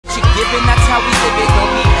given, that's how we live it.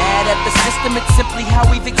 Don't be mad at the system, it's simply how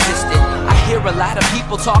we've existed. I hear a lot of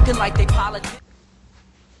people talking like they politics.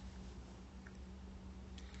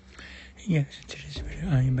 Yes, to this video,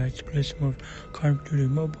 I am about to play some more Call of Duty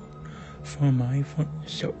Mobile from my iPhone,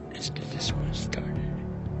 so let's get this one started.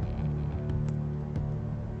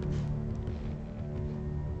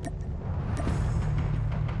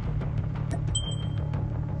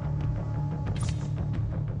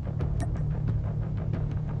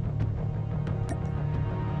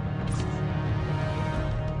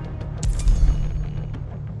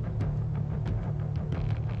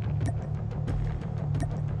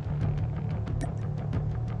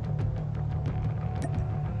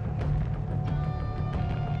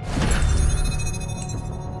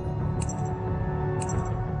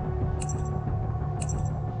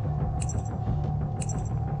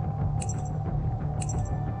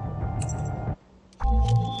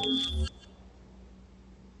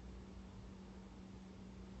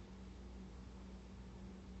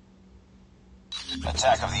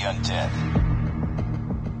 Attack of the Undead.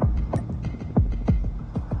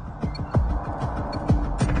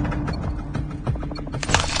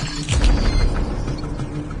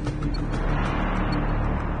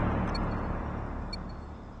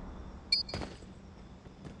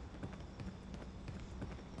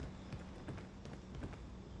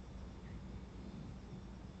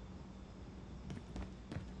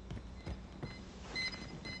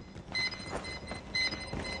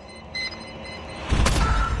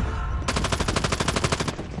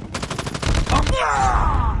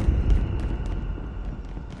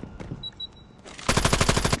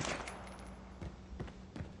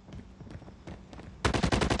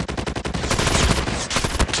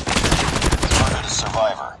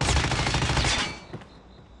 Survivor.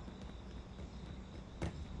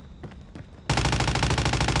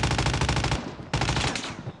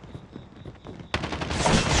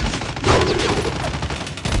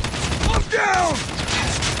 I'm down!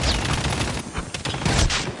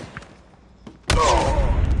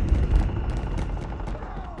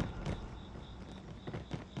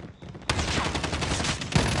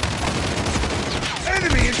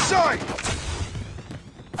 Enemy in sight!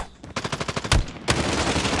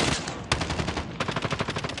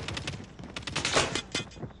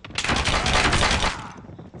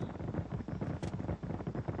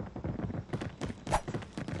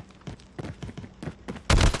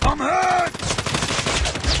 I'm hurt!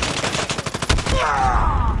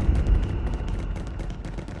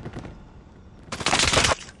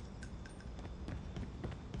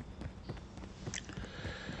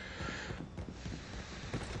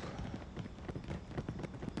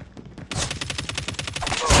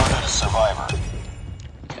 Survivor.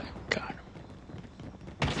 Got him.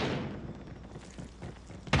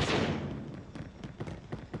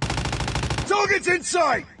 Target's in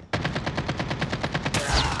sight!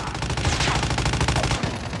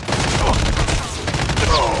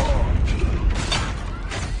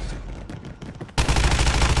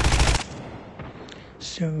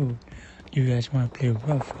 So, you guys want to play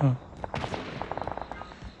rough, huh?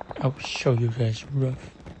 I'll show you guys rough.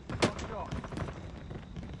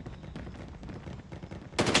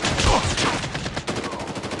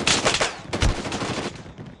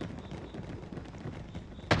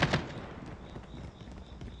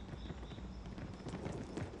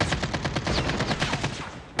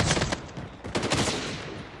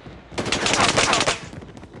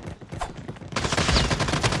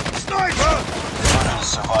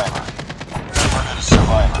 Survivor. Murdered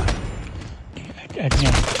Survivor. I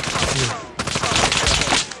can't.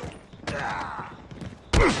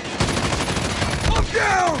 I'm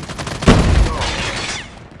down!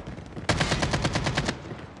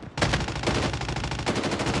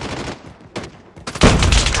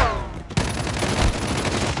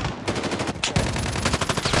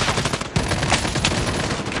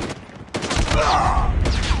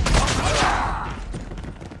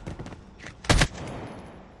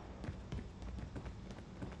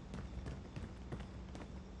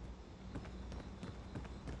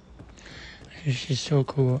 This is so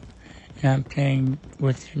cool. And I'm playing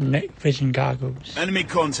with night vision goggles. Enemy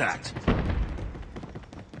contact.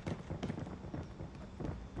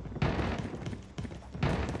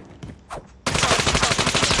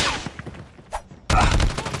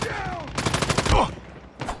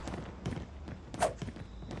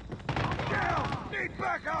 Need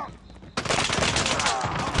backup!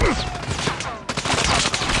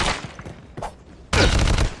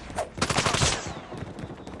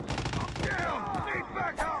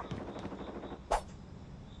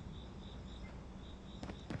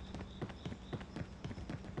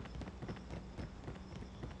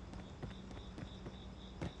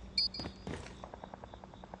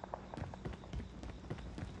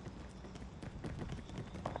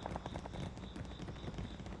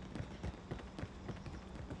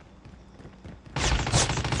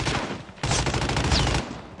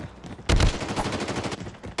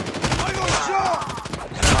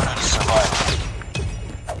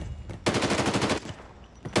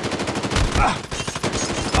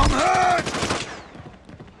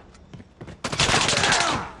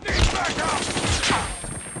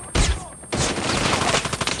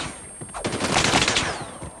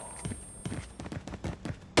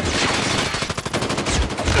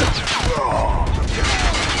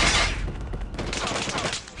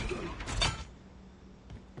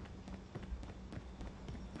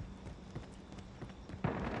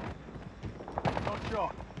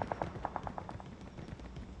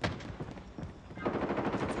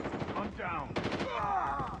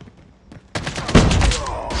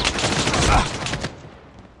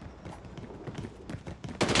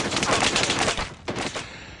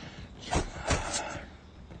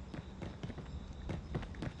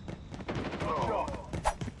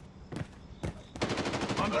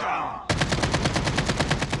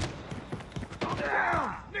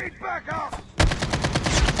 Need backup!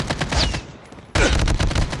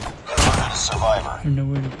 Murdered a survivor. I don't know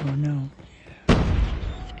where to go now.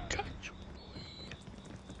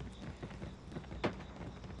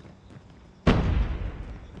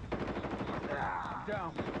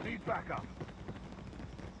 Down. Need backup.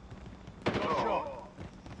 Shot.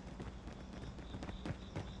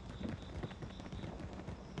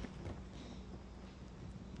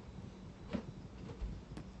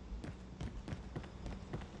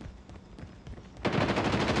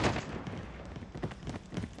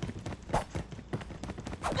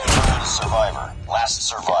 Murdered a survivor. Last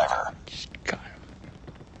survivor. Just got him.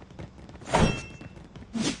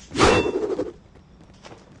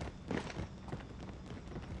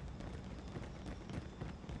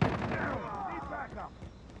 Need backup.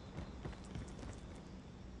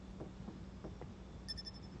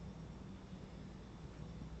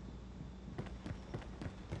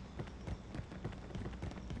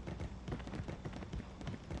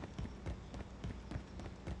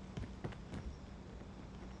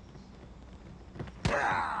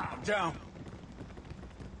 I'm down.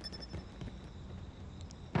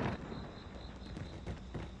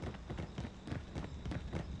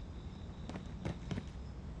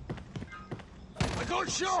 I got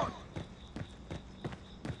shot.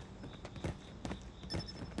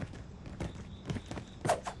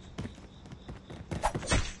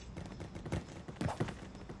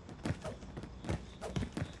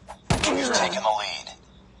 You've taken the lead.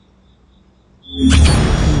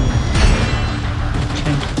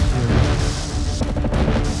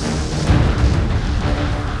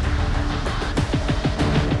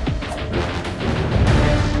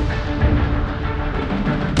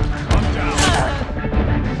 I'm down.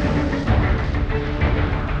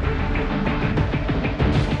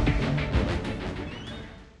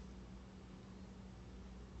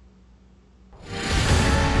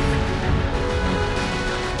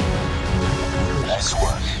 Nice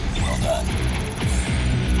work. Well done.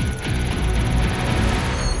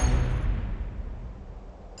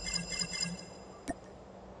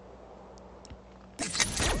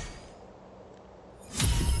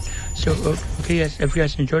 So, okay, yes, if you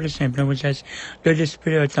guys enjoyed this sampling, which guys give this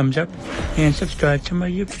video a thumbs up and subscribe to my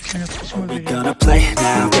YouTube channel for some more We videos. gonna play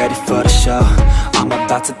now, ready for the show. I'm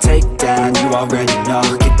about to take down, you already know.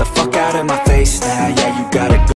 Get the fuck out of my face now, yeah, you gotta go.